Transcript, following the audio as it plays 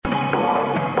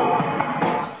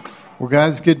Well,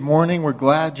 guys, good morning. We're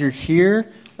glad you're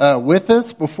here with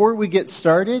us. Before we get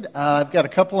started, I've got a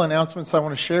couple announcements I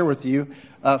want to share with you.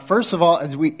 First of all,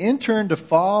 as we enter into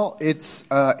fall, it's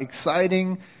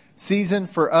exciting season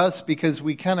for us because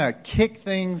we kind of kick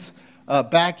things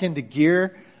back into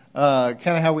gear, kind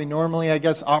of how we normally, I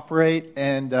guess, operate.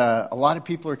 And a lot of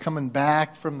people are coming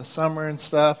back from the summer and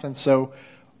stuff. And so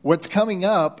what's coming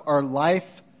up are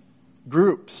life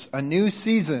groups, a new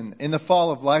season in the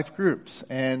fall of life groups.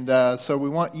 And so we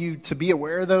want you to be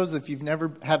aware of those. If you've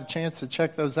never had a chance to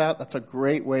check those out, that's a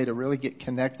great way to really get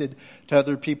connected to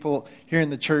other people here in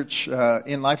the church,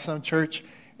 in Lifezone Church.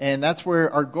 And that's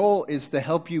where our goal is to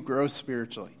help you grow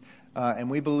spiritually. And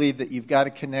we believe that you've got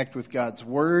to connect with God's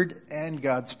Word and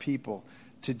God's people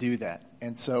to do that.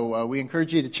 And so we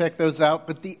encourage you to check those out.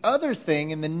 But the other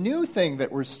thing, and the new thing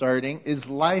that we're starting, is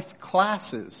life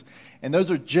classes. And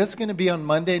those are just going to be on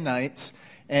Monday nights.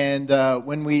 And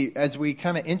as we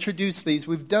kind of introduce these,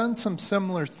 we've done some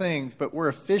similar things, but we're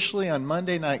officially on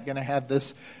Monday night going to have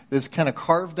this kind of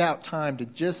carved out time to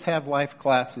just have life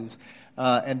classes.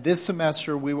 And this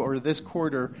semester, this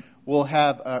quarter, we'll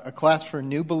have a class for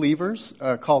new believers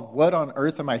called What on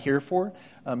Earth Am I Here For?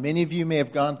 Many of you may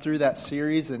have gone through that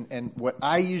series, and what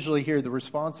I usually hear, the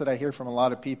response that I hear from a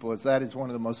lot of people is that is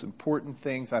one of the most important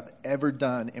things I've ever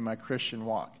done in my Christian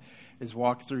walk, is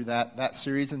walk through that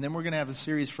series. And then we're going to have a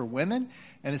series for women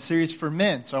and a series for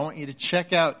men. So I want you to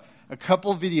check out a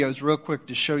couple videos real quick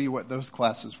to show you what those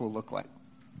classes will look like.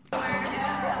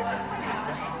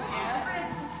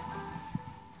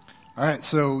 All right,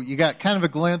 so you got kind of a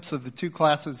glimpse of the two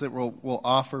classes that we'll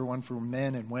offer, one for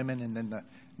men and women, and then the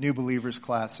new believers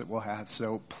class that we'll have.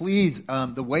 So please,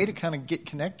 the way to kind of get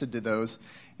connected to those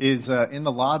is in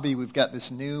the lobby. We've got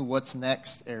this new What's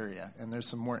Next area, and there's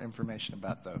some more information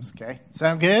about those, okay?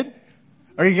 Sound good?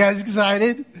 Are you guys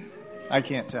excited? I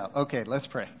can't tell. Okay, let's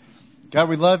pray. God,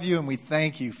 we love you, and we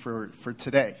thank you for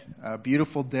today, a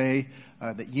beautiful day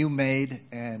that you made.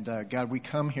 And God, we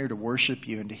come here to worship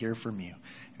you and to hear from you.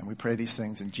 And we pray these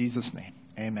things in Jesus' name.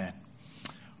 Amen.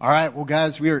 All right, well,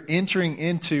 guys, we are entering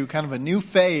into kind of a new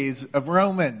phase of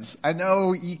Romans. I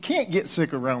know you can't get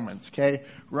sick of Romans, okay?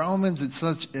 Romans, it's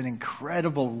such an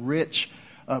incredible, rich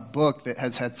book that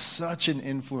has had such an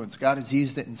influence. God has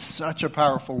used it in such a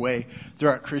powerful way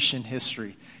throughout Christian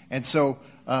history. And so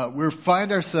we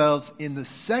find ourselves in the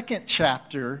second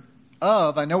chapter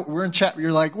of, I know we're in chapter,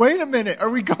 you're like, wait a minute,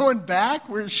 are we going back?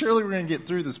 Surely we're going to get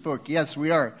through this book. Yes, we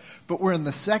are. But we're in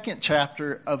the second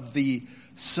chapter of the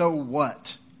so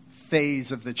what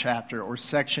phase of the chapter, or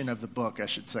section of the book, I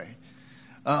should say.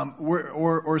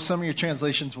 Or some of your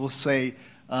translations will say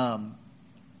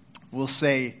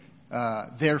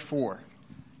therefore.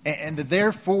 And the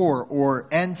therefore, or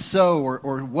and so,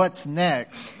 or what's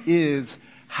next, is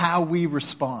how we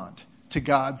respond to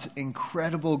God's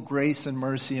incredible grace and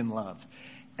mercy and love.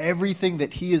 Everything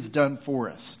that he has done for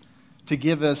us to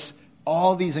give us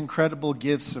all these incredible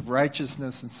gifts of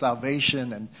righteousness and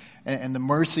salvation, and the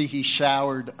mercy he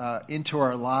showered into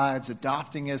our lives,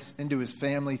 adopting us into his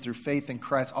family through faith in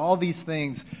Christ. All these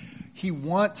things, he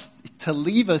wants to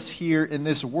leave us here in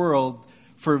this world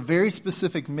for a very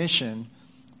specific mission.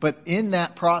 But in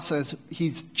that process,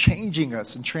 he's changing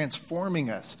us and transforming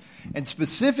us. And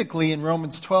specifically in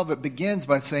Romans 12, it begins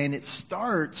by saying it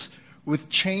starts with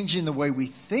changing the way we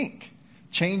think,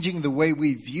 changing the way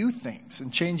we view things,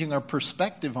 and changing our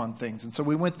perspective on things. And so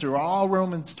we went through all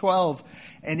Romans 12,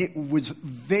 and it was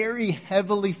very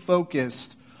heavily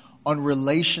focused on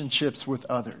relationships with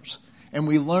others. And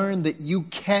we learned that you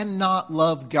cannot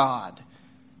love God.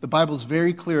 The Bible's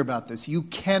very clear about this. You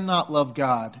cannot love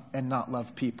God and not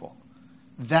love people.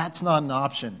 That's not an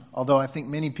option, although I think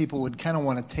many people would kind of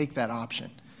want to take that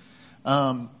option.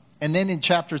 And then in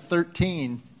chapter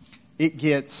 13, it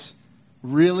gets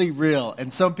really real.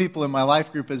 And some people in my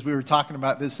life group, as we were talking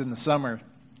about this in the summer,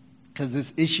 because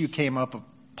this issue came up of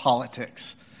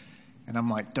politics. And I'm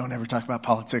like, don't ever talk about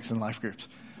politics in life groups.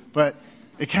 But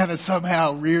it kind of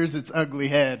somehow rears its ugly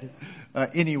head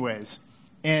anyways.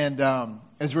 And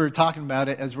as we were talking about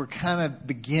it, as we're kind of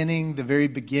beginning, the very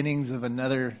beginnings of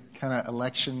another kind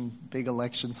of big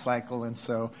election cycle. And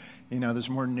so, there's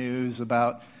more news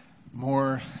about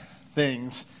more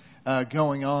things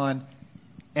going on.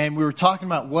 And we were talking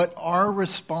about what our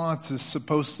response is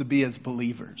supposed to be as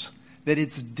believers. That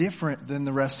it's different than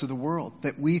the rest of the world.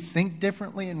 That we think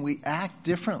differently and we act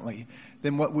differently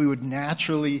than what we would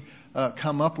naturally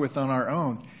come up with on our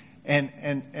own. And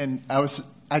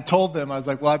I told them, I was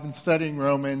like, well, I've been studying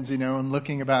Romans, and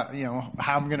looking about,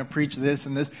 how I'm going to preach this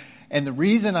and this. And the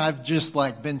reason I've just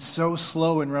been so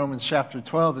slow in Romans chapter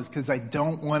 12 is because I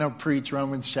don't want to preach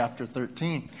Romans chapter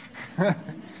 13.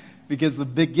 because the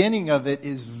beginning of it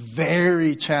is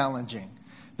very challenging.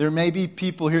 There may be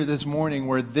people here this morning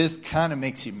where this kind of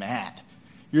makes you mad.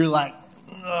 You're like,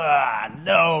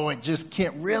 no, it just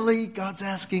can't. Really? God's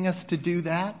asking us to do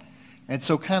that? And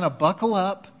so kind of buckle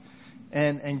up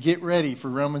and get ready for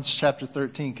Romans chapter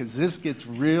 13, because this gets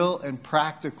real and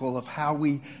practical of how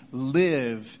we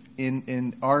live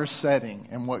in our setting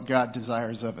and what God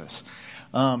desires of us.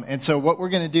 And so what we're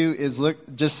going to do is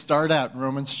just start out in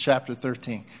Romans chapter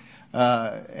 13.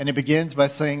 And it begins by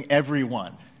saying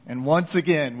everyone. And once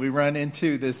again, we run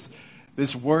into this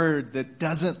word that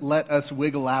doesn't let us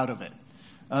wiggle out of it.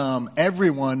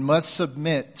 Everyone must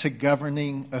submit to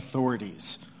governing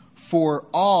authorities. For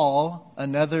all,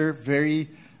 another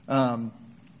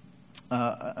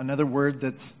word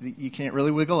that you can't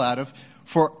really wiggle out of.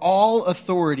 For all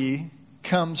authority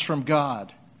comes from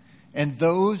God, and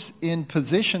those in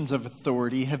positions of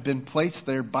authority have been placed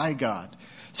there by God.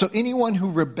 So anyone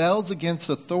who rebels against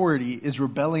authority is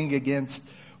rebelling against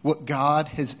what God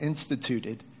has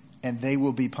instituted, and they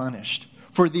will be punished.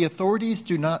 For the authorities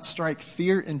do not strike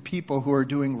fear in people who are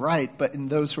doing right, but in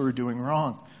those who are doing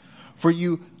wrong. Would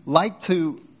you like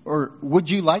to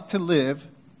live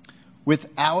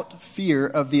without fear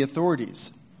of the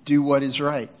authorities? Do what is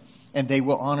right, and they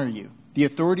will honor you. The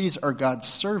authorities are God's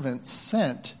servants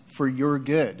sent for your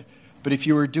good. But if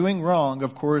you are doing wrong,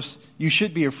 of course, you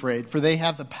should be afraid, for they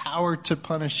have the power to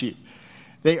punish you.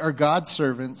 They are God's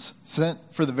servants sent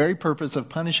for the very purpose of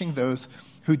punishing those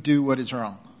who do what is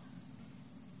wrong.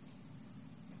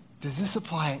 Does this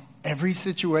apply every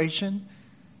situation?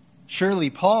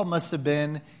 Surely Paul must have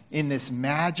been in this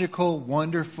magical,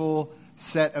 wonderful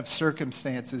set of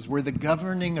circumstances where the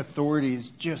governing authorities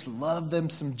just loved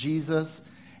them some Jesus,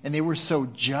 and they were so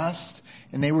just,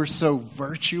 and they were so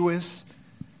virtuous,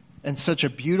 and such a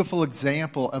beautiful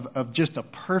example of just a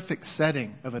perfect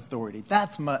setting of authority.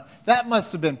 That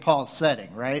must have been Paul's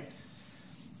setting, right?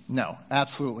 No,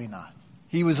 absolutely not.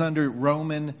 He was under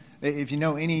Roman, if you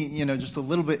know just a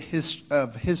little bit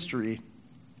of history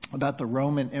about the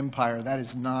Roman Empire, that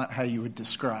is not how you would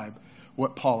describe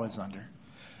what Paul is under.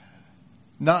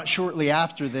 Not shortly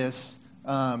after this,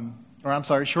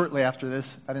 shortly after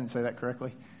this, I didn't say that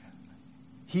correctly.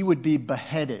 He would be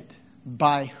beheaded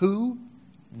by who?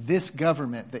 This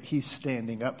government that he's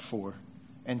standing up for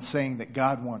and saying that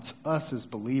God wants us as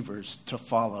believers to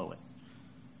follow it.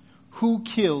 Who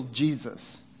killed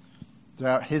Jesus?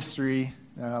 Throughout history,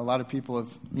 a lot of people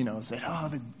have, said,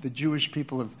 the Jewish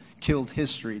people have killed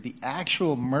history. The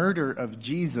actual murder of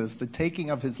Jesus, the taking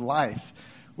of his life,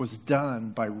 was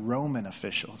done by Roman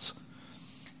officials.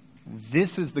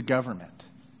 This is the government.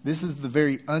 This is the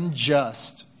very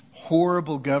unjust,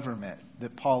 horrible government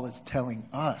that Paul is telling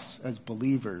us as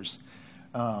believers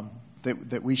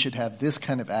that we should have this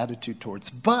kind of attitude towards.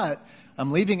 But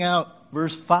I'm leaving out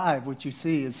verse 5, which you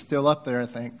see is still up there, I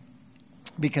think,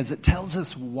 because it tells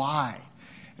us why.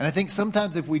 And I think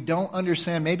sometimes if we don't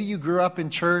understand, maybe you grew up in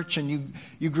church and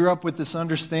you grew up with this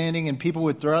understanding and people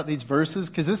would throw out these verses,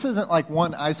 because this isn't like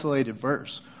one isolated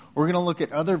verse. We're going to look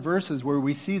at other verses where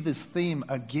we see this theme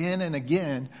again and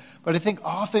again, but I think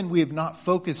often we have not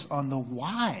focused on the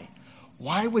why.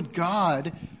 Why would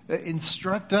God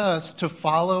instruct us to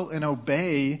follow and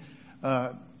obey,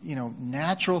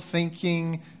 natural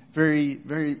thinking, very,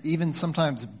 very, even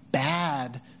sometimes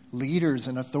bad leaders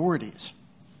and authorities?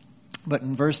 But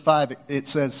in verse 5, it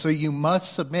says, so you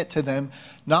must submit to them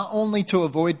not only to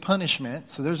avoid punishment,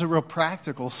 so there's a real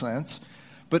practical sense,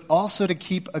 but also to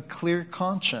keep a clear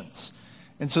conscience.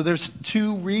 And so there's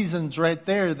two reasons right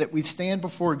there that we stand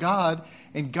before God,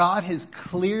 and God has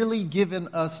clearly given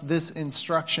us this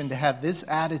instruction to have this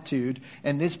attitude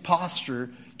and this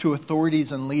posture to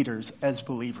authorities and leaders as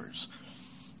believers.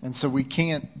 And so we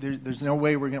can't, there's no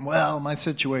way we're going, my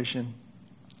situation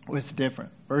was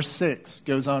different. Verse 6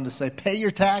 goes on to say, pay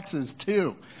your taxes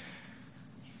too,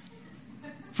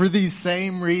 for these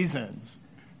same reasons.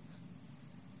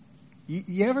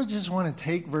 You ever just want to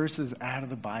take verses out of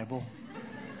the Bible?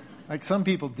 Like some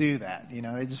people do that,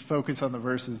 they just focus on the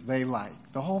verses they like.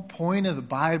 The whole point of the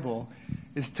Bible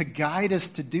is to guide us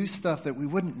to do stuff that we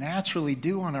wouldn't naturally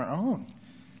do on our own.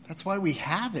 That's why we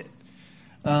have it.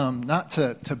 Not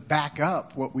to back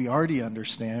up what we already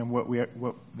understand, what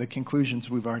the conclusions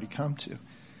we've already come to.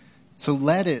 So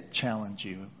let it challenge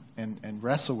you and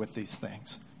wrestle with these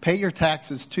things. Pay your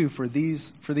taxes too for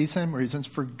these same reasons.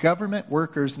 For government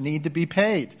workers need to be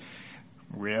paid.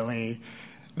 Really?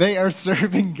 They are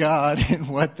serving God in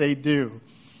what they do.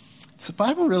 Does the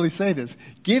Bible really say this?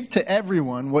 Give to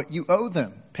everyone what you owe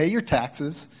them. Pay your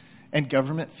taxes and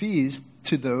government fees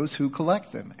to those who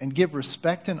collect them, and give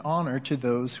respect and honor to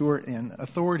those who are in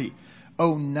authority.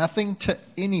 Owe nothing to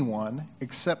anyone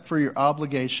except for your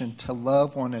obligation to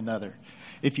love one another.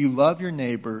 If you love your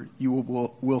neighbor, you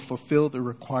will fulfill the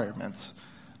requirements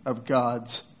of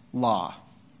God's law.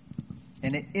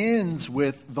 And it ends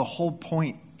with the whole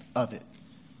point of it.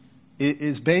 It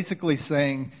is basically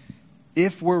saying,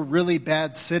 if we're really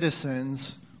bad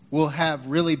citizens, we'll have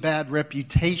really bad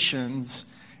reputations,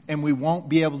 and we won't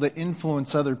be able to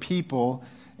influence other people,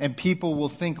 and people will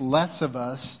think less of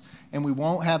us, and we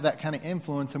won't have that kind of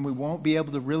influence, and we won't be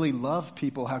able to really love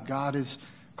people how God has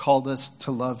called us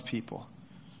to love people.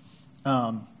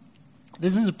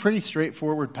 This is a pretty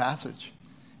straightforward passage.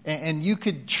 And you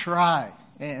could try,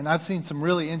 and I've seen some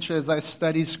really interesting, as I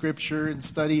study Scripture and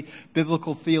study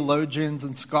biblical theologians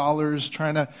and scholars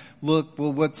trying to look,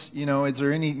 well, is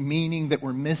there any meaning that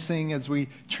we're missing as we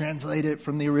translate it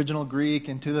from the original Greek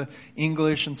into the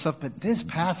English and stuff? But this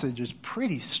passage is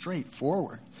pretty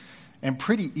straightforward and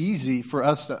pretty easy for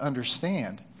us to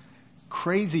understand.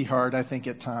 Crazy hard, I think,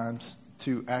 at times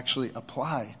to actually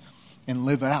apply and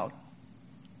live out.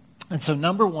 And so,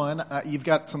 number one, you've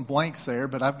got some blanks there,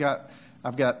 but I've got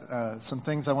some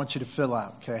things I want you to fill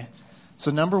out, okay?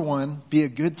 So, number one, be a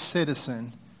good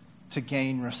citizen to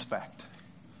gain respect.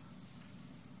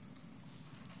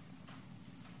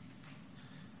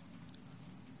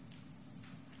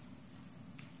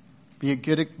 Be a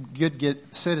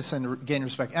good citizen to gain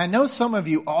respect. And I know some of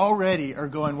you already are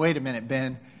going, wait a minute,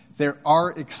 Ben, there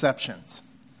are exceptions.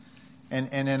 And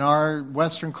in our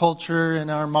Western culture, in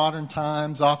our modern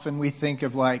times, often we think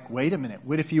of like, wait a minute,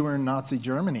 what if you were in Nazi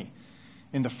Germany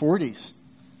in the 40s?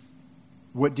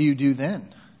 What do you do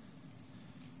then?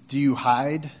 Do you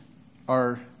hide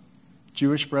our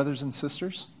Jewish brothers and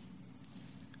sisters?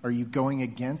 Are you going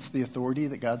against the authority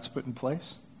that God's put in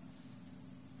place?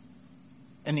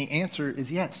 And the answer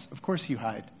is yes, of course you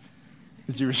hide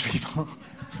the Jewish people.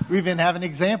 We even have an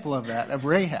example of that, of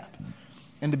Rahab.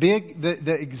 And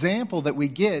the example that we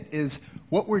get is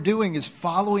what we're doing is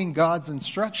following God's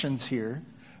instructions here,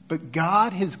 but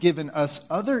God has given us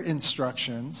other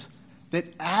instructions that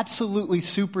absolutely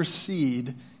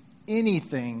supersede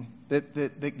anything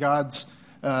that God's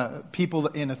people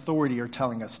in authority are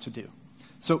telling us to do.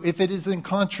 So if it is in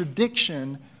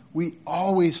contradiction, we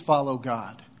always follow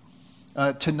God.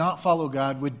 To not follow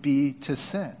God would be to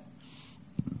sin.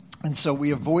 And so we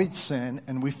avoid sin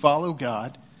and we follow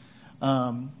God.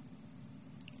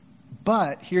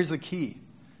 But here's a key,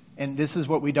 and this is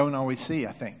what we don't always see,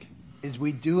 I think, is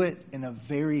we do it in a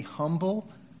very humble,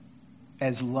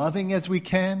 as loving as we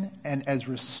can, and as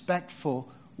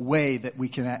respectful way that we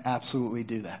can absolutely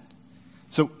do that.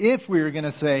 So if we are going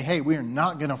to say, hey, we are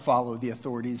not going to follow the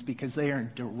authorities because they are in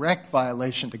direct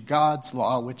violation to God's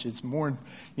law, which is more,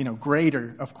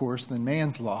 greater, of course, than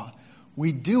man's law,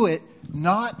 we do it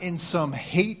not in some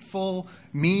hateful,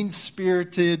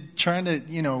 mean-spirited, trying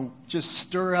to, just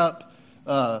stir up,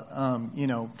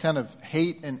 kind of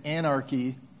hate and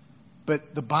anarchy.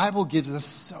 But the Bible gives us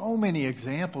so many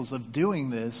examples of doing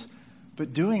this,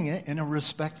 but doing it in a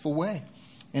respectful way.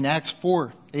 In Acts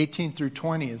 4:18 through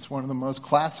 20 is one of the most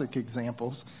classic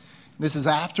examples. This is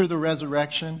after the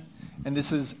resurrection, and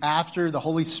this is after the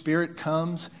Holy Spirit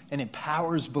comes and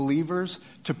empowers believers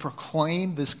to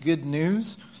proclaim this good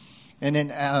news. And in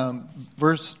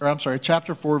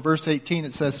chapter 4, verse 18,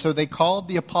 it says, "So they called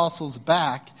the apostles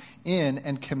back in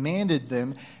and commanded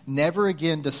them never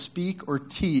again to speak or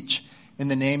teach in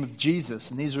the name of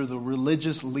Jesus." And these are the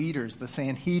religious leaders, the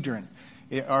Sanhedrin,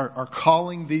 are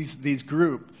calling these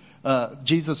group,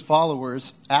 Jesus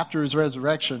followers, after his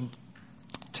resurrection,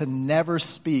 to never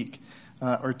speak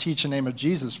or teach the name of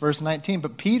Jesus. Verse 19,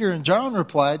 "But Peter and John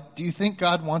replied, 'Do you think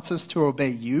God wants us to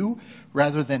obey you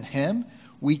rather than him?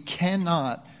 We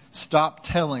cannot stop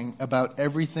telling about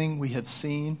everything we have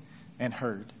seen and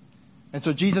heard.'" And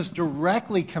so Jesus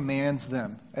directly commands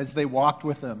them as they walked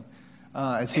with him,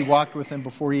 as he walked with them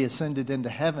before he ascended into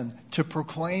heaven, to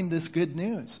proclaim this good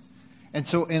news. And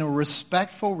so in a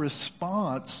respectful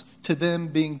response to them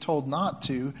being told not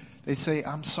to, they say,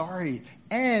 "I'm sorry."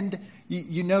 And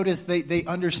you notice they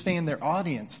understand their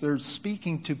audience. They're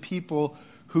speaking to people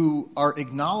who are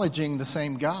acknowledging the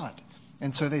same God.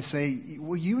 And so they say,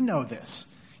 "Well, you know this.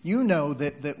 You know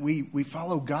that we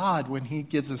follow God when he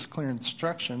gives us clear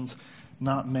instructions,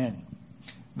 not men."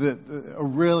 A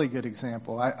really good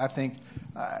example. I think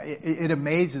it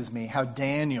amazes me how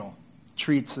Daniel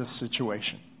treats this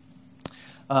situation.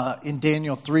 In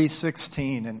Daniel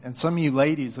 3:16, and some of you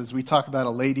ladies, as we talk about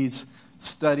a ladies'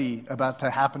 study about to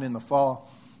happen in the fall,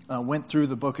 went through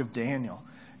the book of Daniel.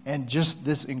 And just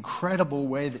this incredible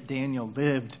way that Daniel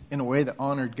lived in a way that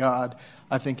honored God,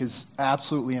 I think is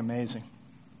absolutely amazing.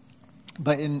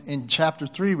 But in chapter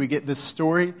 3, we get this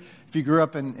story. If you grew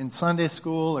up in Sunday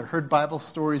school or heard Bible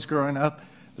stories growing up,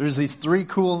 there's these 3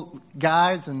 cool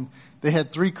guys, and they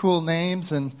had 3 cool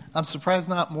names, and I'm surprised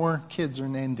not more kids are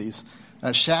named these.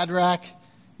 Shadrach,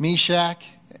 Meshach,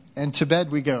 and to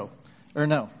bed we go. Or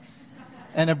no,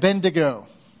 and Abednego.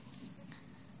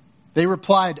 They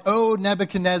replied, "O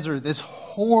Nebuchadnezzar, this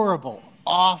horrible,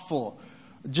 awful,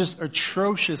 just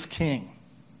atrocious king,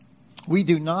 we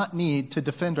do not need to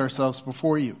defend ourselves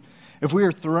before you. If we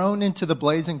are thrown into the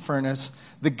blazing furnace,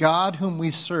 the God whom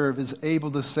we serve is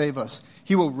able to save us.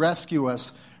 He will rescue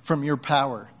us from your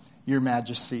power, your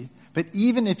majesty. But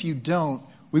even if you don't,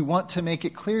 we want to make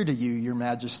it clear to you, your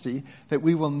majesty, that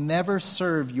we will never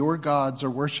serve your gods or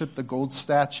worship the gold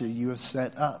statue you have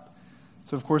set up."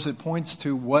 So, of course, it points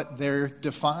to what they're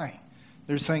defying.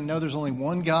 They're saying, no, there's only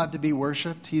one God to be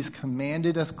worshipped. He's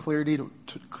commanded us clearly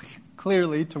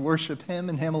to worship him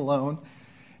and him alone.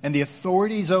 And the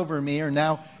authorities over me are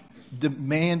now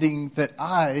demanding that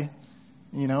I,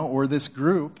 or this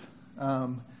group,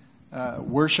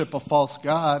 worship a false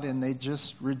god, and they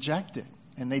just reject it.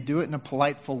 And they do it in a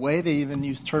politeful way. They even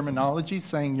use terminology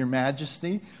saying, your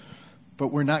majesty, but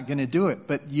we're not going to do it.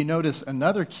 But you notice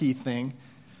another key thing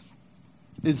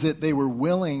is that they were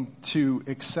willing to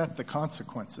accept the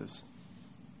consequences,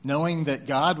 knowing that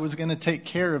God was going to take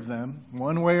care of them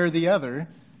one way or the other,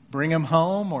 bring them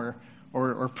home or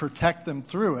protect them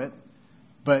through it.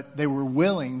 But they were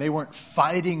willing. They weren't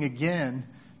fighting again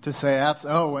to say,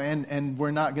 and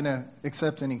we're not going to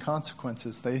accept any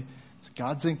consequences.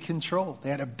 God's in control. They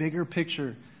had a bigger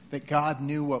picture that God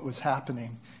knew what was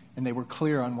happening, and they were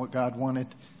clear on what God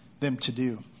wanted them to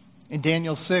do. In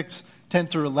Daniel 6, 10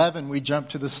 through 11, we jump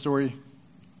to the story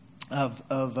of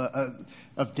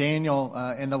Daniel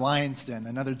in the lion's den,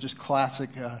 another just classic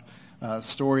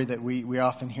story that we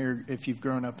often hear if you've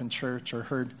grown up in church or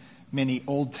heard many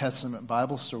Old Testament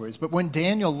Bible stories. But when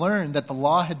Daniel learned that the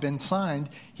law had been signed,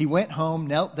 he went home,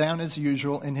 knelt down as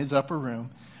usual in his upper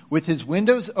room. With his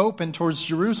windows open towards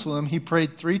Jerusalem, he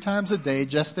prayed 3 times a day,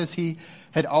 just as he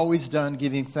had always done,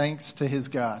 giving thanks to his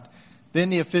God. Then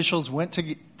the officials went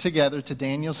together to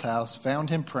Daniel's house, found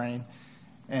him praying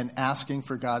and asking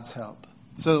for God's help.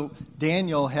 So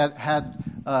Daniel had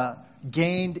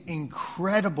gained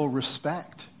incredible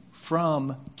respect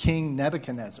from King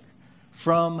Nebuchadnezzar,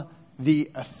 from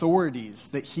the authorities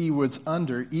that he was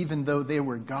under, even though they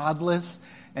were godless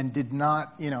and did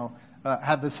not,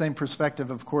 have the same perspective,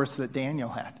 of course, that Daniel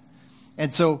had.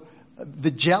 And so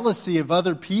the jealousy of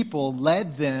other people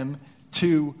led them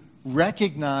to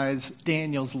recognize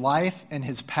Daniel's life and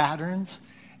his patterns.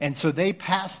 And so they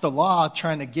passed a law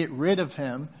trying to get rid of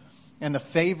him and the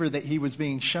favor that he was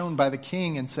being shown by the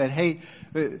king, and said, hey,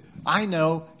 I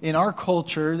know in our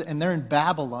culture, and they're in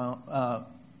Babylon,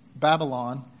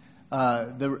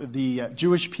 the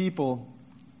Jewish people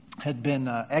had been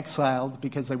exiled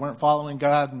because they weren't following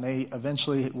God, and they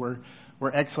eventually were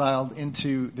exiled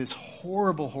into this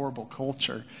horrible, horrible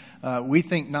culture. We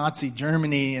think Nazi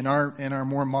Germany in our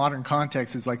more modern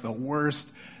context is like the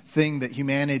worst thing that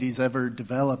humanity's ever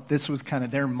developed. This was kind of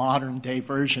their modern day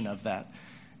version of that.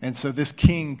 And so this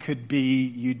king could be,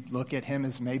 you'd look at him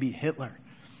as maybe Hitler.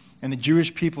 And the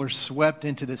Jewish people are swept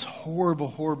into this horrible,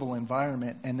 horrible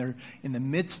environment, and they're in the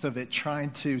midst of it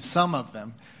some of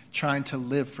them, trying to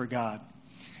live for God.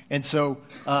 And so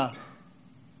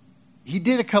he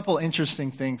did a couple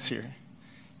interesting things here.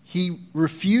 He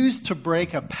refused to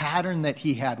break a pattern that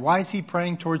he had. Why is he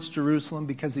praying towards Jerusalem?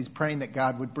 Because he's praying that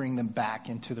God would bring them back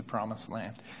into the promised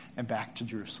land and back to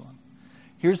Jerusalem.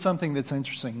 Here's something that's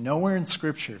interesting. Nowhere in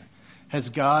Scripture has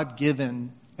God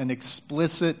given an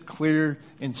explicit, clear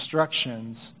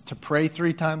instructions to pray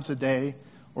 3 times a day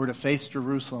or to face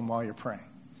Jerusalem while you're praying.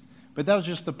 But that was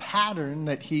just a pattern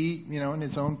that he, in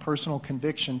his own personal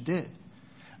conviction did.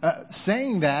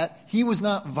 Saying that, he was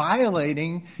not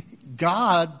violating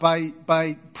God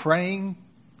by praying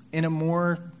in a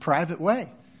more private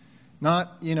way.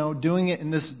 Not, doing it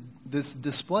in this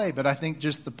display, but I think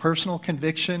just the personal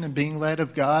conviction and being led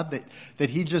of God that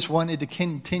he just wanted to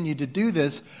continue to do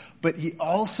this, but he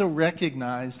also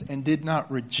recognized and did not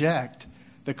reject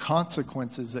the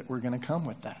consequences that were going to come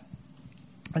with that.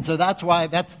 And so that's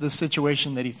the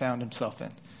situation that he found himself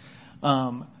in.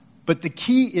 But the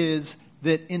key is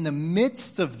that in the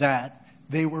midst of that,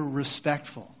 they were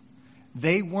respectful.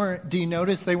 They weren't, do you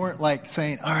notice they weren't like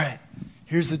saying, all right,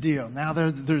 here's the deal. Now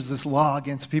there's this law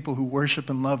against people who worship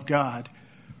and love God.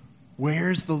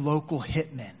 Where's the local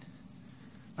hitman?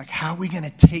 Like, how are we going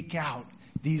to take out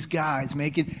these guys?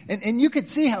 And you could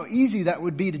see how easy that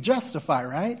would be to justify,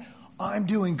 right? I'm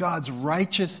doing God's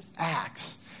righteous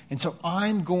acts. And so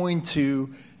I'm going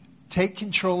to take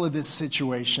control of this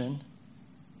situation.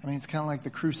 I mean, it's kind of like the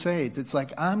Crusades. It's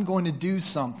like, I'm going to do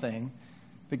something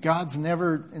that God's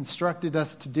never instructed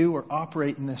us to do or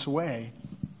operate in this way.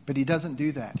 But he doesn't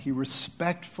do that. He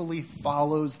respectfully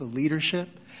follows the leadership.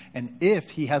 And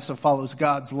if he has to follow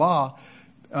God's law,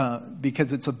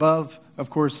 because it's above, of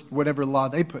course, whatever law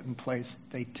they put in place,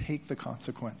 they take the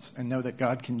consequence and know that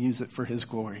God can use it for his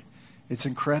glory. It's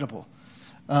incredible.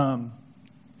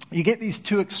 You get these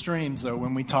two extremes, though,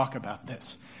 when we talk about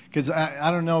this. Because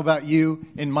I don't know about you.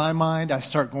 In my mind, I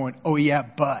start going, oh, yeah,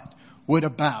 but what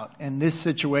about? And this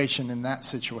situation and that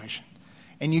situation.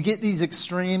 And you get these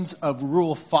extremes of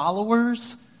rule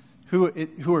followers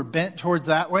who are bent towards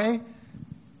that way,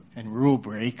 and rule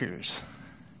breakers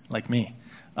like me.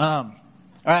 All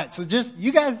right, so just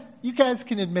you guys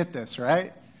can admit this,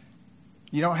 right?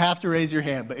 You don't have to raise your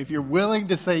hand, but if you're willing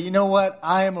to say, you know what,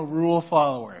 I am a rule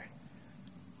follower,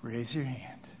 raise your hand.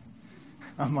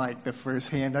 I'm like, the first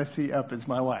hand I see up is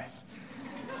my wife.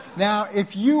 Now,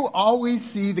 if you always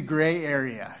see the gray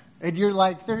area, and you're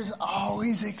like, there's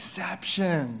always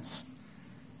exceptions,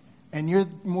 and you're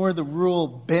more the rule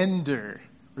bender,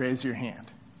 raise your hand.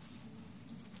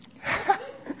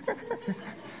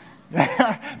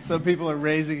 Some people are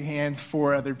raising hands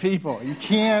for other people. You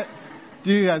can't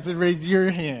do that, so raise your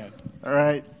hand, all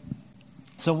right?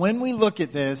 So when we look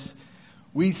at this,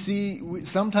 we see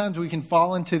sometimes we can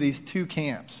fall into these two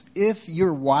camps. If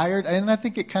you're wired, and I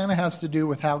think it kind of has to do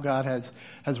with how God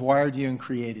has wired you and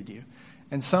created you.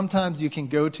 And sometimes you can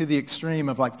go to the extreme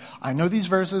of like, I know these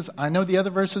verses, I know the other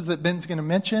verses that Ben's going to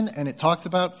mention, and it talks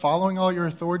about following all your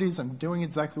authorities and doing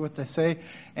exactly what they say.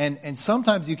 And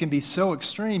sometimes you can be so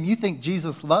extreme, you think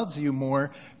Jesus loves you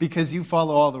more because you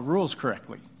follow all the rules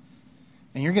correctly.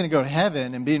 And you're going to go to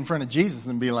heaven and be in front of Jesus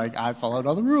and be like, I followed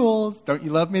all the rules. Don't you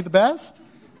love me the best?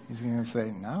 He's going to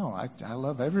say, no, I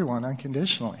love everyone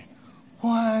unconditionally.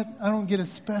 What? I don't get a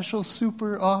special,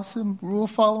 super awesome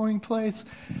rule-following place?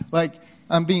 Like,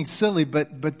 I'm being silly,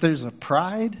 but there's a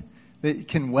pride that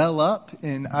can well up,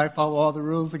 and I follow all the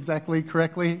rules exactly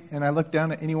correctly, and I look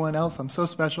down at anyone else. I'm so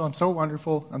special. I'm so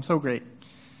wonderful. I'm so great.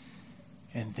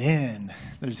 And then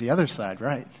there's the other side,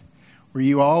 right, where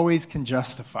you always can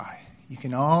justify. You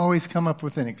can always come up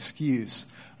with an excuse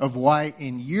of why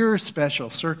in your special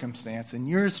circumstance, in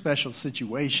your special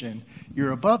situation,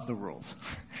 you're above the rules.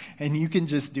 And you can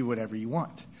just do whatever you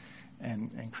want.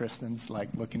 And Kristen's like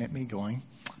looking at me going,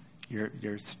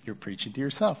 you're preaching to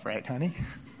yourself, right, honey?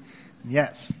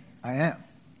 Yes, I am.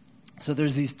 So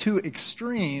there's these two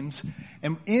extremes.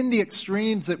 And in the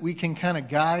extremes that we can kind of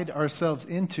guide ourselves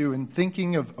into in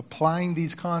thinking of applying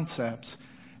these concepts,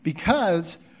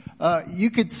 because you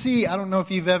could see, I don't know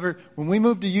if you've ever, when we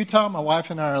moved to Utah, my wife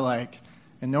and I are like,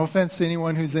 and no offense to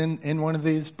anyone who's in one of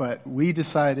these, but we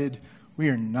decided we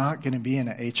are not going to be in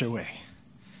a HOA.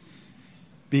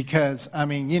 Because, I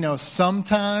mean, you know,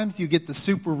 sometimes you get the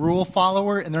super rule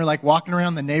follower and they're like walking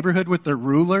around the neighborhood with their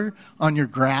ruler on your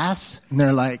grass. And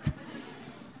they're like,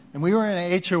 and we were in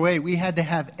a HOA, we had to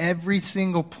have every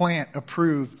single plant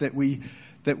approved that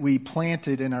we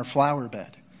planted in our flower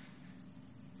bed.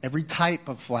 Every type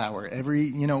of flower,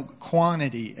 every,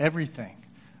 quantity, everything.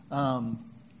 And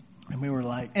we were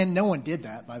like, and no one did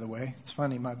that, by the way. It's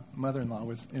funny, my mother-in-law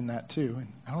was in that too.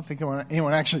 And I don't think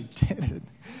anyone actually did it.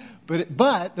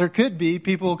 But there could be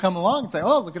people who come along and say,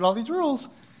 oh, look at all these rules.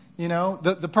 You know,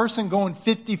 the person going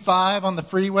 55 on the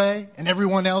freeway and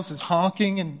everyone else is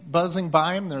honking and buzzing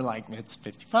by him. They're like, it's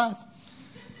 55.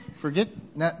 Forget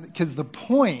that, because the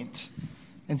point,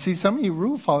 and see, some of you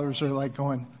rule followers are like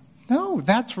going, no,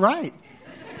 that's right.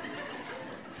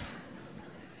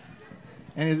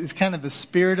 And it's kind of the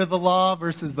spirit of the law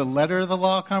versus the letter of the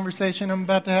law conversation I'm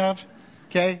about to have.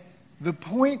 Okay? The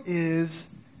point is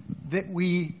that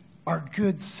we are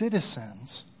good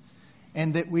citizens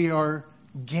and that we are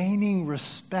gaining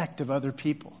respect of other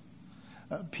people.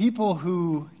 People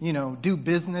who, do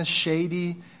business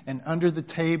shady and under the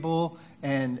table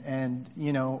and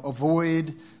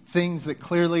avoid things that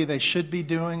clearly they should be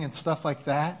doing and stuff like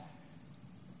that.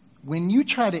 When you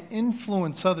try to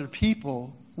influence other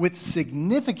people with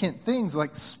significant things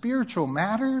like spiritual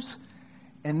matters,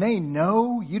 and they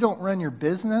know you don't run your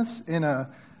business in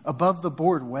a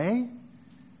above-the-board way,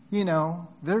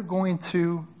 they're going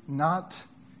to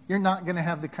you're not going to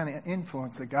have the kind of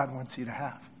influence that God wants you to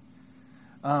have.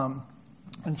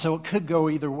 And so it could go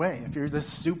either way. If you're this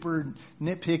super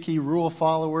nitpicky rule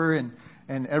follower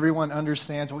and everyone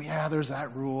understands, well, yeah, there's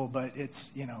that rule, but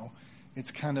it's,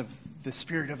 it's kind of the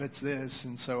spirit of it's this.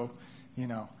 And so,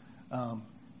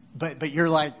 but you're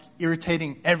like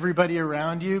irritating everybody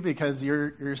around you because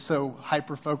you're so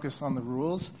hyper-focused on the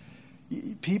rules.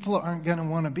 people aren't going to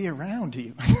want to be around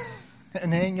you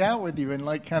and hang out with you and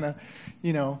like kind of,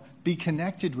 be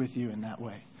connected with you in that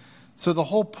way. So the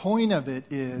whole point of it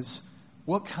is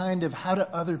how do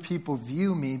other people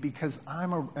view me, because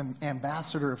I'm an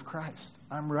ambassador of Christ.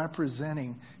 I'm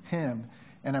representing him.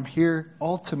 And I'm here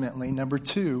ultimately, number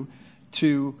 2,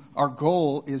 our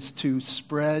goal is to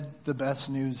spread the best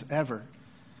news ever.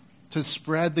 To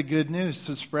spread the good news,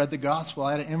 to spread the gospel.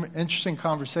 I had an interesting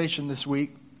conversation this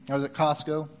week. I was at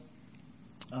Costco.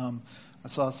 I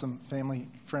saw some family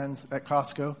friends at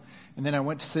Costco. And then I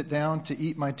went to sit down to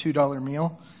eat my $2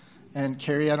 meal. And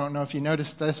Carrie, I don't know if you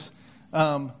noticed this,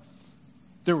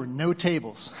 there were no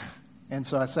tables. And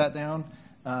so I sat down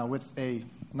with a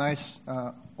nice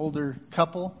older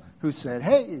couple who said,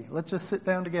 "Hey, let's just sit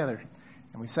down together."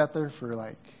 And we sat there for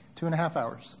like 2.5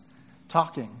 hours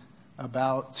talking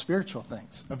about spiritual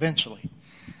things eventually.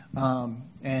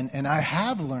 And I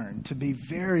have learned to be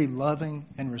very loving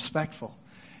and respectful.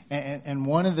 And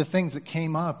one of the things that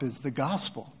came up is the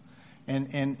gospel.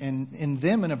 And in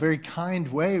them, in a very kind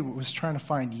way, was trying to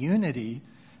find unity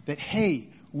that, hey,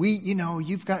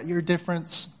 you've got your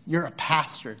difference. You're a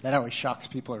pastor. That always shocks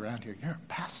people around here. You're a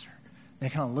pastor. They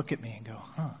kind of look at me and go,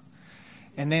 huh.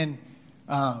 And then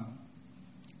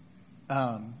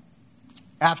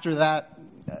after that,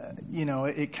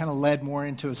 it kind of led more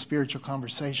into a spiritual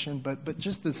conversation. But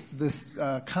just this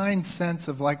kind sense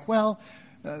of like, well,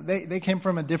 they came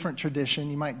from a different tradition.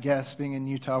 You might guess, being in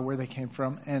Utah, where they came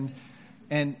from.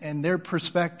 And their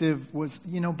perspective was,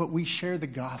 but we share the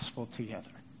gospel together.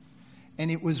 And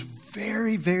it was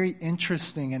very, very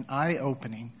interesting and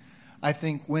eye-opening, I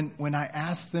think, when I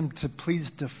asked them to please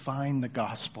define the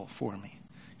gospel for me.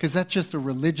 Because that's just a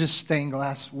religious stained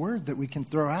glass word that we can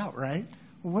throw out, right?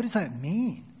 Well, what does that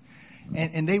mean?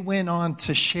 And they went on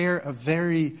to share a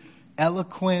very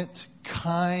eloquent,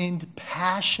 kind,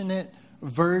 passionate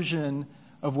version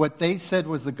of what they said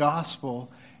was the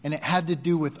gospel. And it had to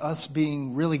do with us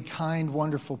being really kind,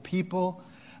 wonderful people,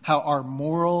 how our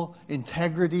moral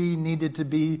integrity needed to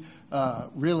be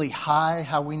really high,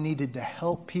 how we needed to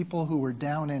help people who were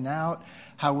down and out,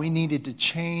 how we needed to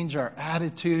change our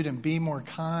attitude and be more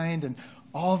kind, and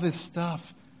all this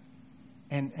stuff.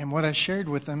 And what I shared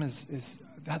with them is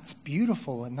that's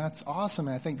beautiful and that's awesome.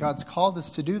 And I think God's called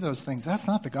us to do those things. That's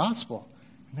not the gospel.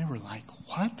 And they were like,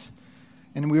 what?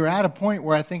 And we were at a point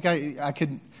where I think I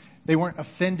could... They weren't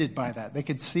offended by that. They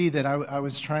could see that I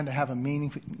was trying to have a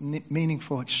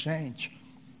meaningful exchange.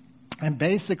 And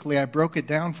basically, I broke it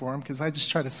down for them because I just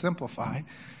try to simplify.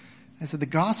 I said, the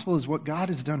gospel is what God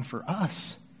has done for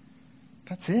us.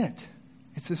 That's it.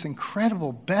 It's this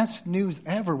incredible, best news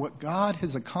ever, what God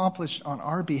has accomplished on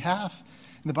our behalf.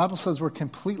 And the Bible says we're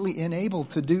completely unable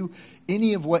to do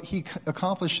any of what he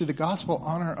accomplished through the gospel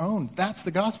on our own. That's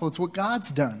the gospel. It's what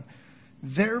God's done.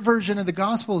 Their version of the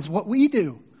gospel is what we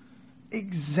do.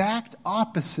 Exact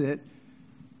opposite,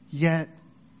 yet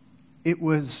it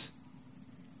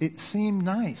seemed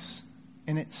nice,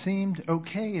 and it seemed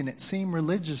okay, and it seemed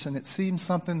religious, and it seemed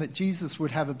something that Jesus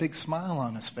would have a big smile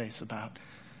on his face about.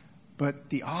 But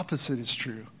the opposite is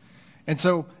true. And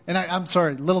so, I'm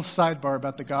sorry, little sidebar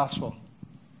about the gospel.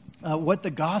 What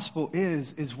the gospel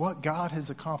is what God has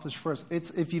accomplished for us.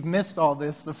 It's, if you've missed all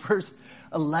this, the first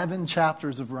 11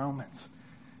 chapters of Romans.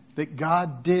 That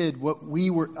God did what we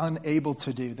were unable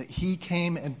to do. That he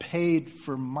came and paid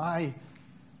for my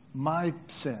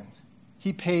sin.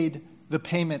 He paid the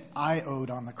payment I owed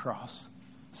on the cross.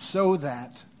 So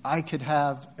that I could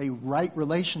have a right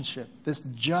relationship. This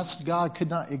just God could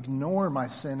not ignore my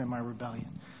sin and my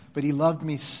rebellion. But he loved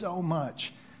me so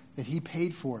much that he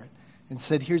paid for it. And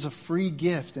said, here's a free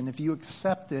gift. And if you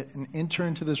accept it and enter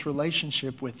into this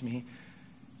relationship with me,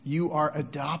 you are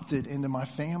adopted into my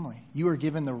family. You are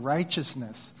given the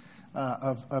righteousness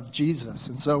of Jesus.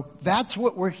 And so that's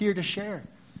what we're here to share.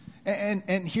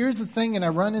 And here's the thing, and I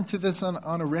run into this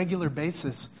on a regular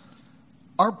basis.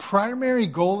 Our primary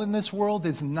goal in this world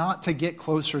is not to get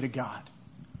closer to God.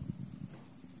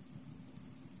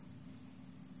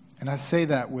 And I say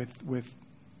that with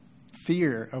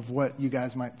fear of what you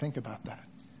guys might think about that.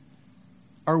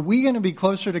 Are we going to be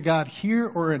closer to God here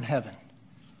or in heaven?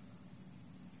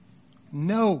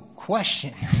 No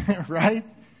question, right?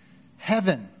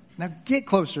 Heaven. Now get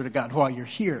closer to God while you're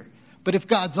here. But if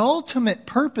God's ultimate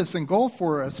purpose and goal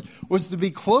for us was to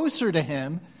be closer to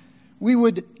him, we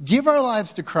would give our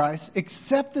lives to Christ,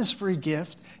 accept this free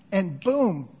gift, and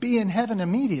boom, be in heaven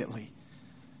immediately.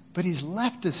 But he's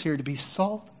left us here to be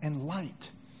salt and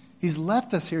light. He's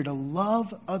left us here to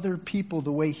love other people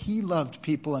the way he loved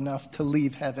people enough to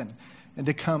leave heaven and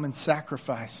to come and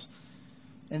sacrifice.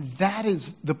 And that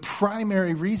is the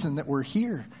primary reason that we're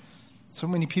here. So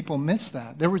many people miss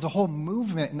that. There was a whole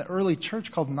movement in the early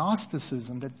church called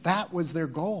Gnosticism that was their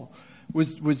goal.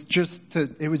 It was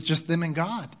just them and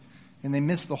God. And they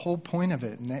missed the whole point of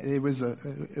it. And it was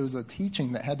a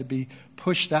teaching that had to be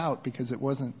pushed out because it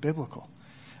wasn't biblical.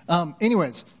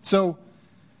 Anyways, so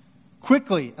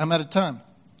quickly, I'm out of time.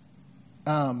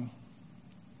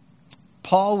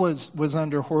 Paul was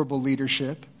under horrible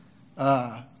leadership.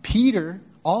 Peter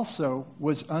also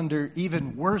was under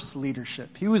even worse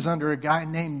leadership. He was under a guy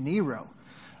named Nero.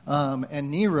 And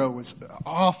Nero was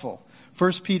awful.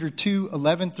 1 Peter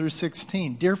 2:11 through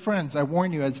 16. Dear friends, I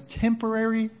warn you as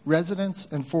temporary residents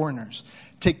and foreigners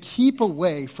to keep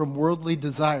away from worldly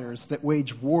desires that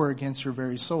wage war against your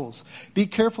very souls. Be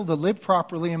careful to live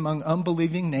properly among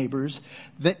unbelieving neighbors,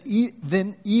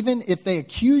 then even if they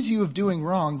accuse you of doing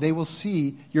wrong, they will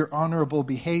see your honorable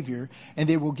behavior, and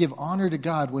they will give honor to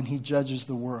God when he judges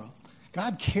the world.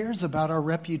 God cares about our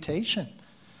reputation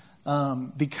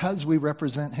because we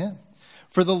represent him.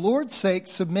 For the Lord's sake,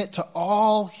 submit to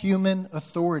all human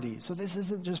authority. So this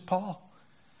isn't just Paul.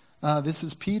 This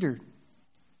is Peter.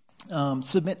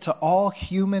 Submit to all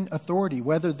human authority,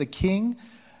 whether the king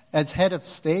as head of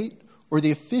state or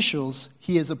the officials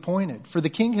he has appointed. For the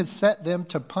king has set them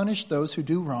to punish those who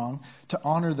do wrong, to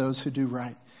honor those who do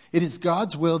right. It is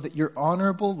God's will that your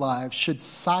honorable lives should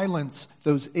silence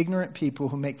those ignorant people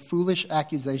who make foolish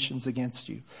accusations against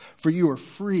you. For you are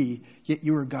free, yet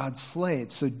you are God's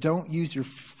slaves. So don't use your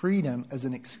freedom as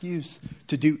an excuse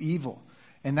to do evil.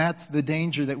 And that's the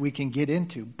danger that we can get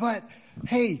into. But,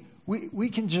 hey, we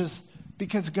can just,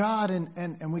 because God,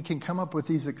 and we can come up with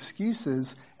these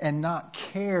excuses and not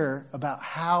care about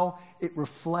how it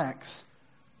reflects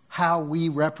how we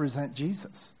represent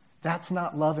Jesus. That's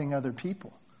not loving other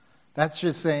people. That's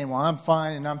just saying, well, I'm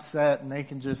fine and I'm set and they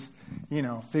can just,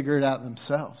 figure it out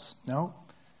themselves. No,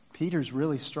 Peter's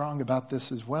really strong about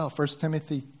this as well. 1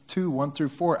 Timothy 2:1 through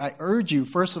 4. I urge you,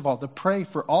 first of all, to pray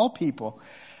for all people.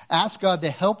 Ask God to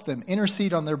help them,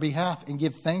 intercede on their behalf, and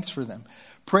give thanks for them.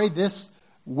 Pray this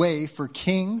way for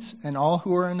kings and all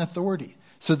who are in authority,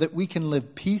 so that we can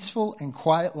live peaceful and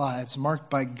quiet lives marked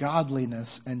by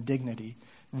godliness and dignity.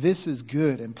 This is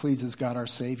good and pleases God our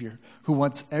Savior, who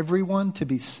wants everyone to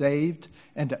be saved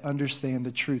and to understand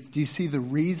the truth. Do you see the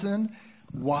reason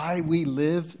why we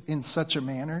live in such a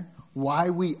manner? Why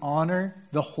we honor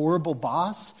the horrible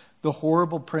boss, the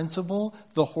horrible principal,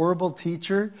 the horrible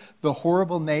teacher, the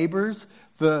horrible neighbors,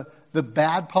 the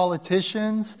bad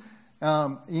politicians?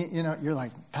 You're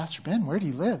like, Pastor Ben, where do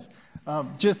you live?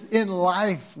 Just in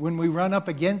life, when we run up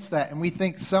against that and we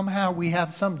think somehow we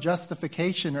have some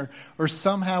justification or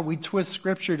somehow we twist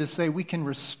Scripture to say we can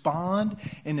respond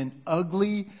in an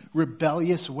ugly,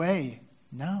 rebellious way.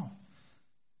 No.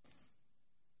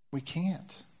 We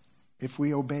can't. If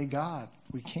we obey God,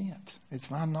 we can't.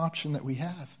 It's not an option that we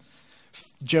have.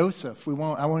 Joseph, I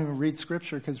won't even read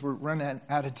Scripture because we're running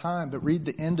out of time, but read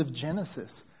the end of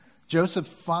Genesis. Joseph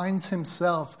finds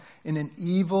himself in an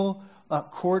evil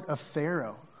court of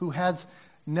Pharaoh who has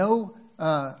no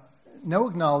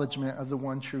acknowledgement of the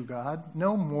one true God,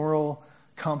 no moral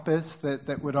compass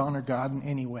that would honor God in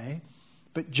any way.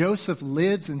 But Joseph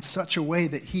lives in such a way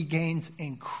that he gains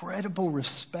incredible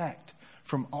respect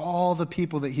from all the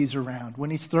people that he's around. When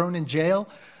he's thrown in jail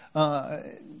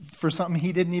for something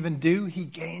he didn't even do, he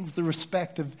gains the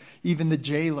respect of even the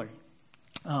jailer.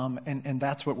 And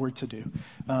that's what we're to do.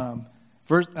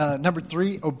 Number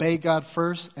 3, obey God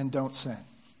first and don't sin.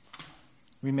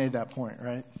 We made that point,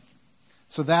 right?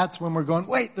 So that's when we're going,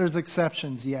 wait, there's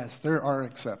exceptions. Yes, there are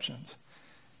exceptions.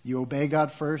 You obey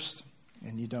God first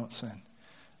and you don't sin.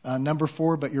 Number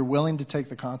 4, but you're willing to take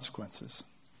the consequences.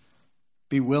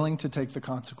 Be willing to take the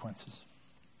consequences.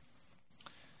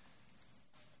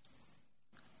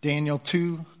 Daniel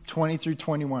 2:20 through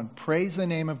 21. Praise the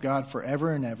name of God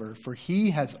forever and ever, for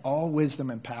he has all wisdom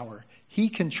and power. He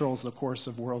controls the course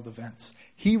of world events.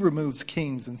 He removes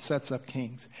kings and sets up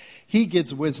kings. He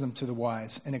gives wisdom to the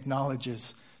wise and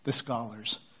acknowledges the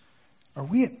scholars. Are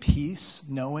we at peace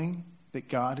knowing that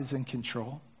God is in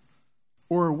control?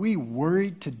 Or are we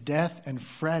worried to death and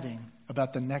fretting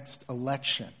about the next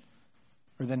election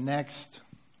or the next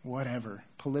whatever,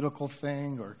 political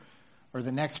thing or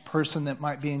the next person that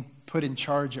might be put in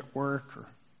charge at work?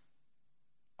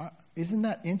 Isn't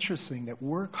that interesting that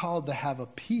we're called to have a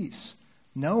peace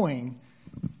knowing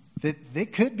that they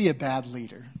could be a bad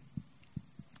leader?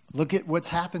 Look at what's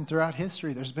happened throughout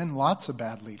history. There's been lots of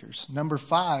bad leaders. Number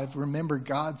 5, remember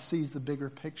God sees the bigger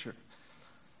picture.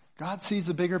 God sees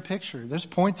the bigger picture. There's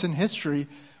points in history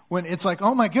when it's like,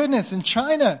 oh my goodness, in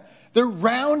China, they're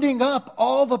rounding up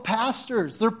all the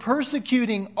pastors. They're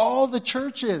persecuting all the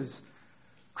churches.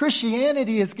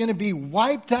 Christianity is going to be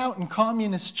wiped out in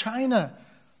communist China.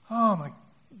 Oh my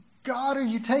God, are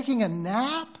you taking a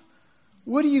nap?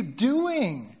 What are you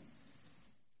doing?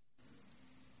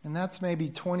 And that's maybe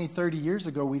 20, 30 years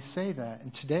ago we say that.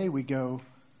 And today we go,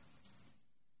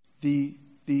 the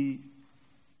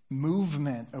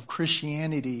movement of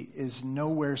Christianity is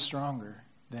nowhere stronger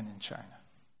than in China.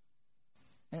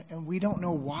 And we don't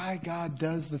know why God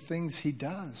does the things he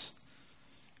does.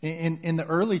 In the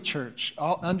early church,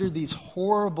 under these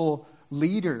horrible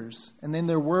leaders, and then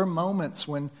there were moments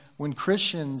when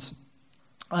Christians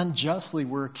unjustly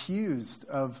were accused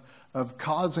of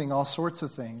causing all sorts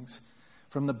of things,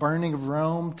 from the burning of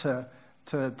Rome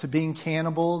to being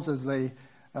cannibals as they,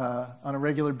 on a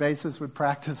regular basis, would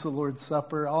practice the Lord's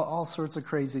Supper, all sorts of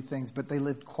crazy things. But they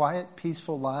lived quiet,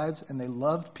 peaceful lives, and they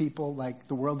loved people like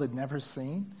the world had never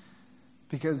seen,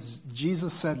 because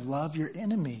Jesus said, love your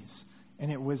enemies.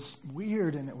 And it was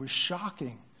weird and it was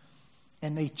shocking.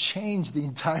 And they changed the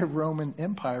entire Roman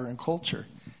Empire and culture.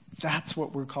 That's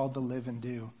what we're called to live and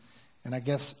do. And I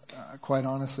guess, quite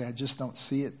honestly, I just don't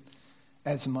see it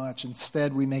as much.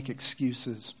 Instead, we make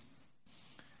excuses.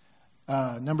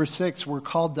 Number 6, we're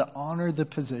called to honor the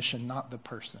position, not the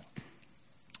person.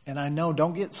 And I know,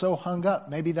 don't get so hung up.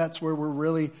 Maybe that's where we're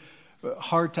really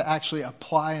hard to actually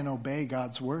apply and obey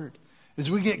God's word.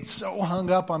 Is we get so hung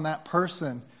up on that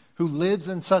person who lives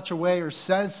in such a way or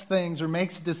says things or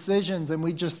makes decisions, and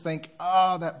we just think,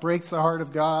 oh, that breaks the heart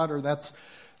of God, or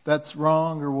that's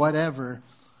wrong, or whatever.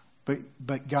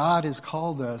 But God has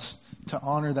called us to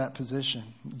honor that position.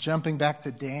 Jumping back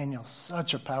to Daniel,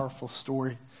 such a powerful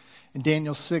story. In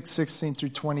Daniel 6:16 through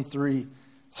 23.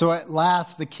 So at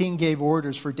last the king gave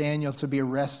orders for Daniel to be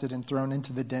arrested and thrown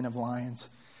into the den of lions.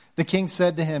 The king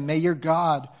said to him, may your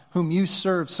God, whom you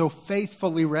serve, so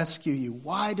faithfully rescue you.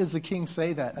 Why does the king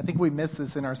say that? I think we missed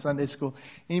this in our Sunday school.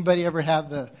 Anybody ever have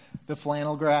the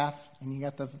flannel graph? And you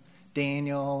got the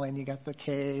Daniel, and you got the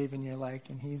cave, and you're like,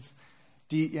 and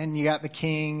you got the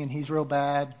king, and he's real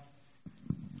bad.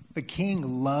 The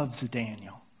king loves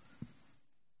Daniel.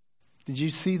 Did you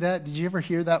see that? Did you ever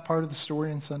hear that part of the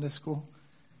story in Sunday school?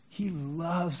 He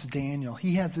loves Daniel.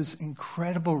 He has this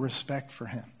incredible respect for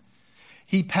him.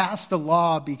 He passed a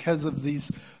law because of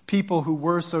these people who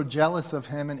were so jealous of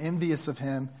him and envious of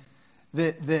him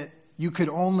that you could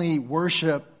only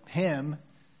worship him,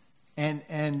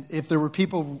 and if there were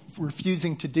people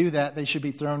refusing to do that, they should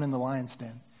be thrown in the lion's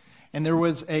den. And there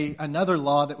was another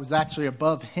law that was actually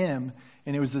above him,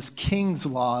 and it was this king's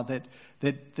law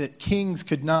that kings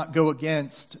could not go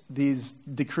against these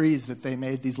decrees that they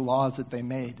made, these laws that they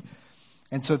made.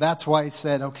 And so that's why he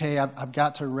said, okay, I've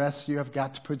got to arrest you. I've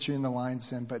got to put you in the lion's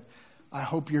den. But I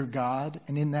hope you're God.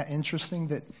 And isn't that interesting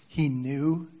that he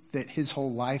knew that his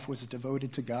whole life was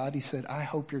devoted to God? He said, I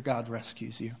hope your God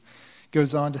rescues you.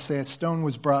 Goes on to say, a stone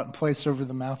was brought and placed over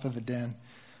the mouth of the den.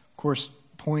 Of course,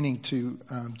 pointing to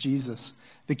Jesus.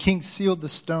 The king sealed the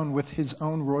stone with his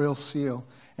own royal seal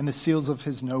and the seals of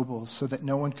his nobles so that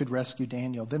no one could rescue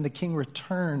Daniel. Then the king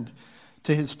returned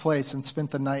to his place and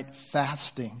spent the night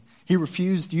fasting. He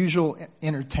refused usual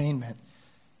entertainment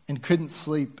and couldn't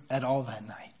sleep at all that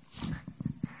night.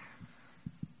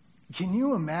 Can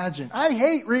you imagine? I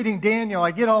hate reading Daniel.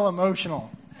 I get all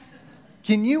emotional.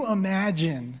 Can you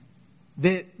imagine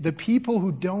that the people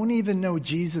who don't even know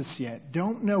Jesus yet,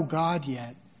 don't know God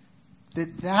yet,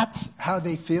 that's how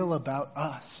they feel about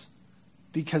us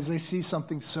because they see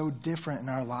something so different in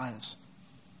our lives?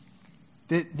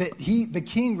 The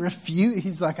king refused.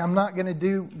 He's like, I'm not going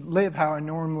to live how I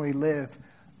normally live.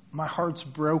 My heart's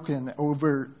broken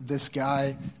over this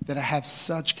guy that I have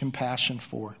such compassion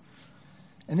for.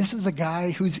 And this is a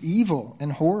guy who's evil and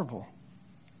horrible.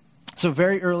 So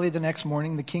very early the next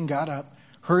morning, the king got up,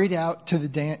 hurried out to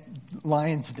the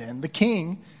lion's den. The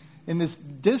king, in this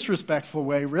disrespectful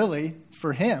way, really,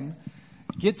 for him,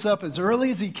 gets up as early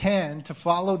as he can to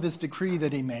follow this decree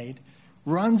that he made,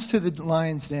 runs to the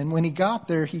lion's den. When he got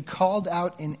there, he called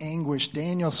out in anguish,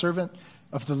 Daniel, servant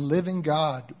of the living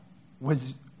God,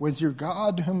 was your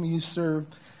God whom you serve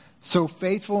so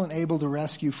faithful and able to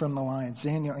rescue from the lions?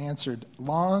 Daniel answered,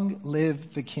 long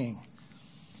live the king.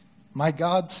 My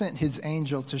God sent his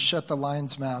angel to shut the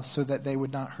lions' mouths so that they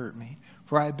would not hurt me.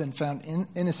 For I have been found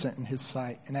innocent in his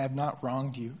sight, and I have not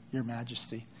wronged you, your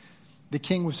majesty. The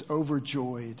king was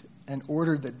overjoyed and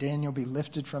ordered that Daniel be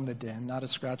lifted from the den. Not a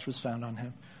scratch was found on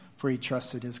him, for he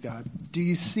trusted his God. Do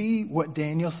you see what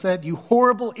Daniel said? You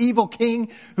horrible, evil king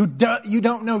you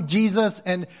don't know Jesus,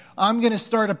 and I'm going to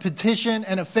start a petition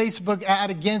and a Facebook ad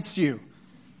against you.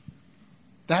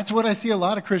 That's what I see a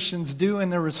lot of Christians do in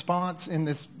their response in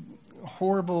this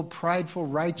horrible, prideful,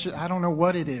 righteous, I don't know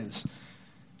what it is.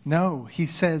 No, he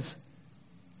says,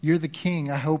 you're the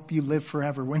king. I hope you live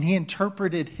forever. When he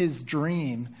interpreted his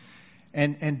dream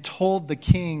and told the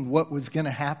king what was going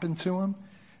to happen to him,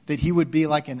 that he would be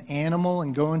like an animal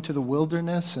and go into the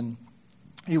wilderness and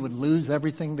he would lose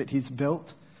everything that he's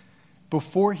built.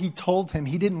 Before he told him,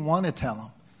 he didn't want to tell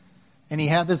him. And he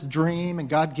had this dream, and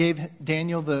God gave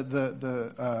Daniel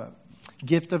the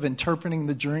gift of interpreting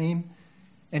the dream.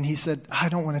 And he said, I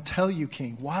don't want to tell you,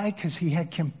 king. Why? Because he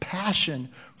had compassion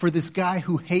for this guy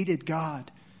who hated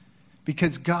God.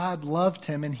 Because God loved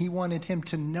him, and he wanted him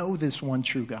to know this one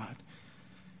true God.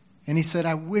 And he said,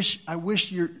 I wish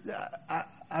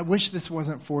this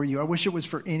wasn't for you. I wish it was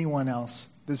for anyone else,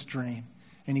 this dream.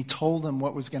 And he told him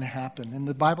what was going to happen. And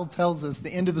the Bible tells us the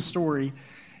end of the story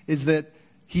is that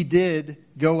he did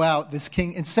go out, this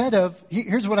king, instead of,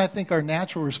 here's what I think our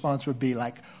natural response would be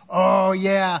like, oh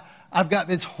yeah, I've got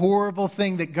this horrible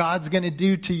thing that God's going to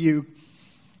do to you.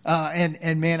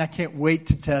 And man, I can't wait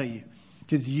to tell you.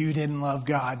 Because you didn't love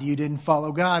God. You didn't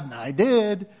follow God. And I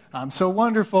did. I'm so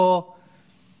wonderful.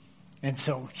 And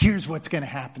so here's what's going to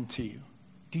happen to you.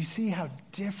 Do you see how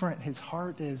different his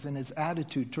heart is and his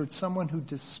attitude towards someone who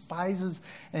despises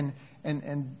and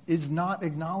is not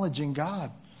acknowledging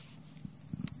God?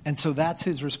 And so that's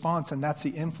his response, and that's the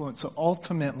influence. So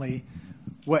ultimately,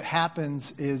 what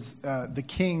happens is the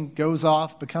king goes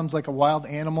off, becomes like a wild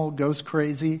animal, goes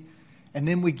crazy. And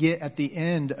then we get at the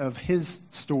end of his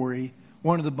story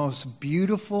one of the most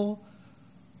beautiful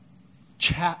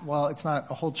well, it's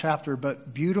not a whole chapter,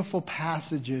 but beautiful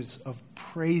passages of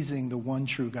praising the one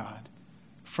true God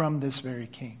from this very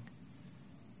king.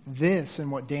 This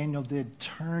and what Daniel did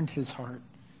turned his heart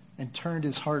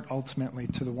ultimately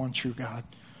to the one true God.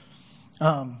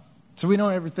 So we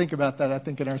don't ever think about that, I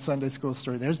think, in our Sunday school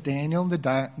story. There's Daniel in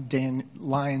the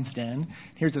lion's den.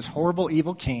 Here's this horrible,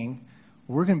 evil king.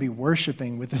 We're going to be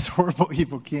worshiping with this horrible,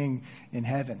 evil king in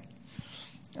heaven.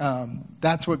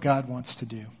 That's what God wants to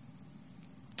do.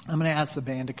 I'm going to ask the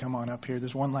band to come on up here.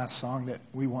 There's one last song that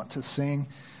we want to sing.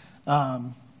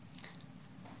 But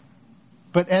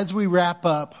as we wrap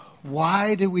up,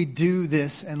 why do we do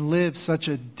this and live such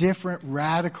a different,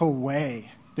 radical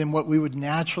way than what we would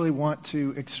naturally want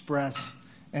to express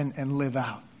and live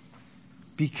out?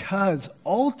 Because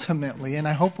ultimately, and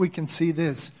I hope we can see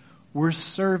this, we're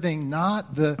serving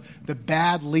not the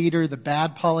bad leader, the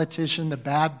bad politician, the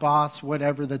bad boss,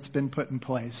 whatever that's been put in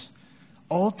place.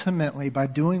 Ultimately, by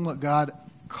doing what God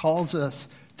calls us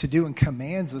to do and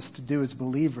commands us to do as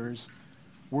believers,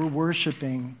 we're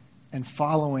worshiping and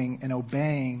following and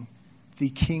obeying the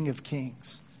King of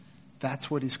Kings.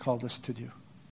 That's what he's called us to do.